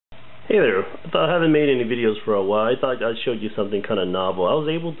Hey there, I thought I haven't made any videos for a while. I thought I showed you something kind of novel. I was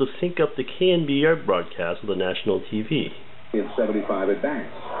able to sync up the KNBR broadcast with the national TV. It's 75 at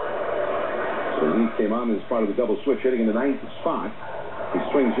bats. So he came on as part of the double switch, hitting in the ninth spot. He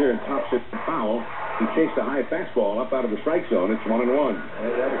swings here and tops it foul. He chased a high fastball up out of the strike zone. It's 1-1.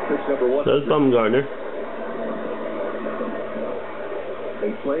 And that was pitch number one. That's Bumgarner.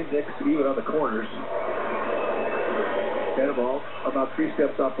 They played Nick's even on the corners. Cannonball about 3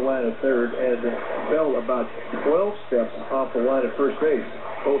 steps off the line at third and fell about 12 steps off the line at first base.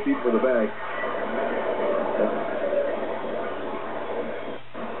 Both feet for the bag.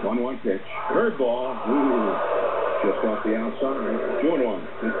 1-1 pitch. Curveball. Just off the outside. 2-1.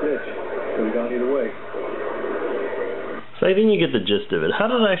 Good pitch. Could have gone either way. So I think you get the gist of it. How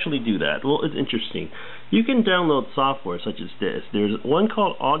did I actually do that? Well, it's interesting. You can download software such as this. There's one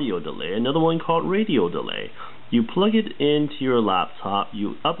called audio delay, another one called radio delay. You plug it into your laptop,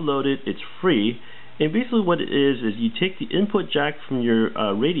 you upload it, it's free, and basically what it is you take the input jack from your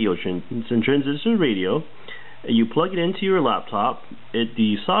radio, transistor radio, and you plug it into your laptop.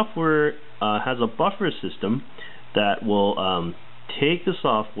 The software has a buffer system that will take the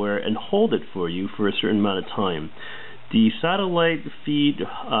software and hold it for you for a certain amount of time. The satellite feed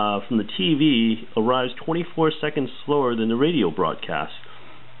from the TV arrives 24 seconds slower than the radio broadcast.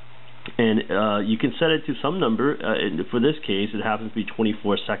 And you can set it to some number. For this case, it happens to be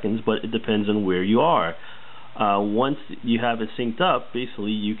 24 seconds, but it depends on where you are. Once you have it synced up,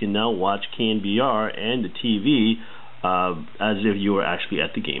 basically you can now watch KNBR and the TV as if you were actually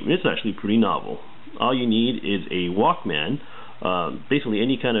at the game. And it's actually pretty novel. All you need is a Walkman. Basically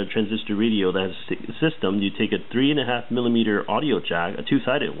any kind of transistor radio that has a system. You take a 3.5mm audio jack, a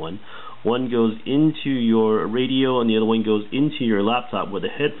two-sided one. One goes into your radio and the other one goes into your laptop where the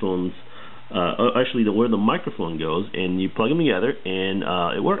headphones, actually where the microphone goes, and you plug them together and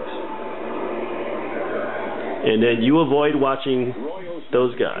it works. And then you avoid watching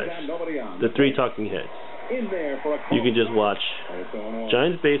those guys, the three talking heads. You can just watch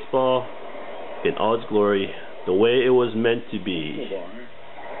Giants baseball in all its glory, the way it was meant to be.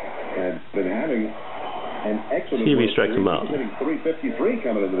 And been having an excellent TV strikes him out. He's hitting 353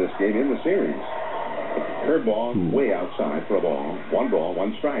 coming into this game in the series. Curveball way outside for a ball. 1 ball,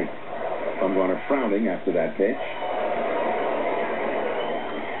 1 strike. Bumgarner frowning after that pitch.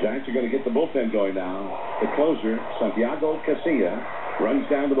 Giants are going to get the bullpen going now. The closer, Santiago Casilla, runs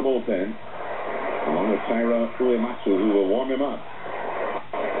down to the bullpen, along with Taira Uematsu, who will warm him up.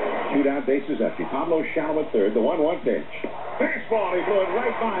 2 down, bases empty. Pablo Shaw at third. The 1-1 pitch. Fastball, he blew it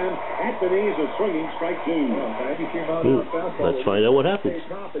right by him. At the knees, a swinging strike 2. Let's find out what happens.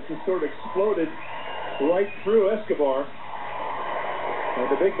 It just sort of exploded right through Escobar.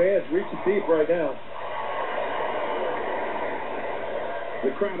 And the big man's reaching deep right now.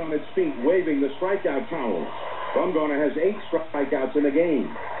 The crowd on its feet waving the strikeout towels. Bumgarner has 8 strikeouts in the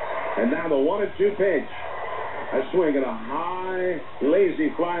game. And now the 1-2 pitch. A swing and a high,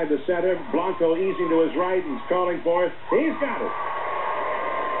 lazy fly to center. Blanco easing to his right. He's calling for it. He's got it.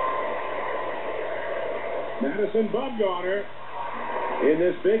 Madison Bumgarner in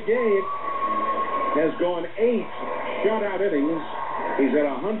this big game has gone 8 shutout innings. He's at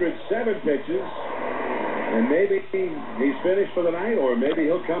 107 pitches. And maybe he's finished for the night, or maybe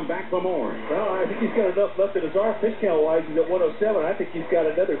he'll come back for more. Well, I think he's got enough left in his arm pitch count-wise. He's at 107. I think he's got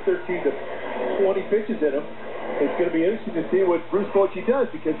another 13 to 20 pitches in him. It's going to be interesting to see what Bruce Bochy does,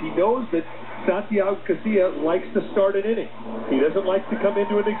 because he knows that Santiago Casilla likes to start an inning. He doesn't like to come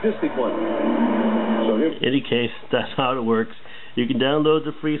into an existing one. So in any case, that's how it works. You can download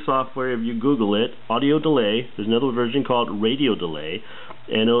the free software if you Google it, audio delay. There's another version called radio delay,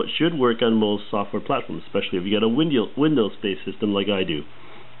 and it should work on most software platforms, especially if you got a Windows-based system like I do.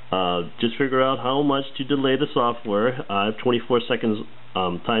 Just figure out how much to delay the software. I have 24 seconds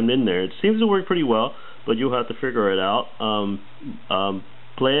timed in there. It seems to work pretty well, but you'll have to figure it out.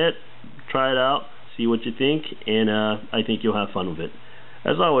 Play it, try it out, see what you think, and I think you'll have fun with it.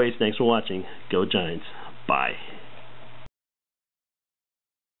 As always, thanks for watching. Go Giants. Bye.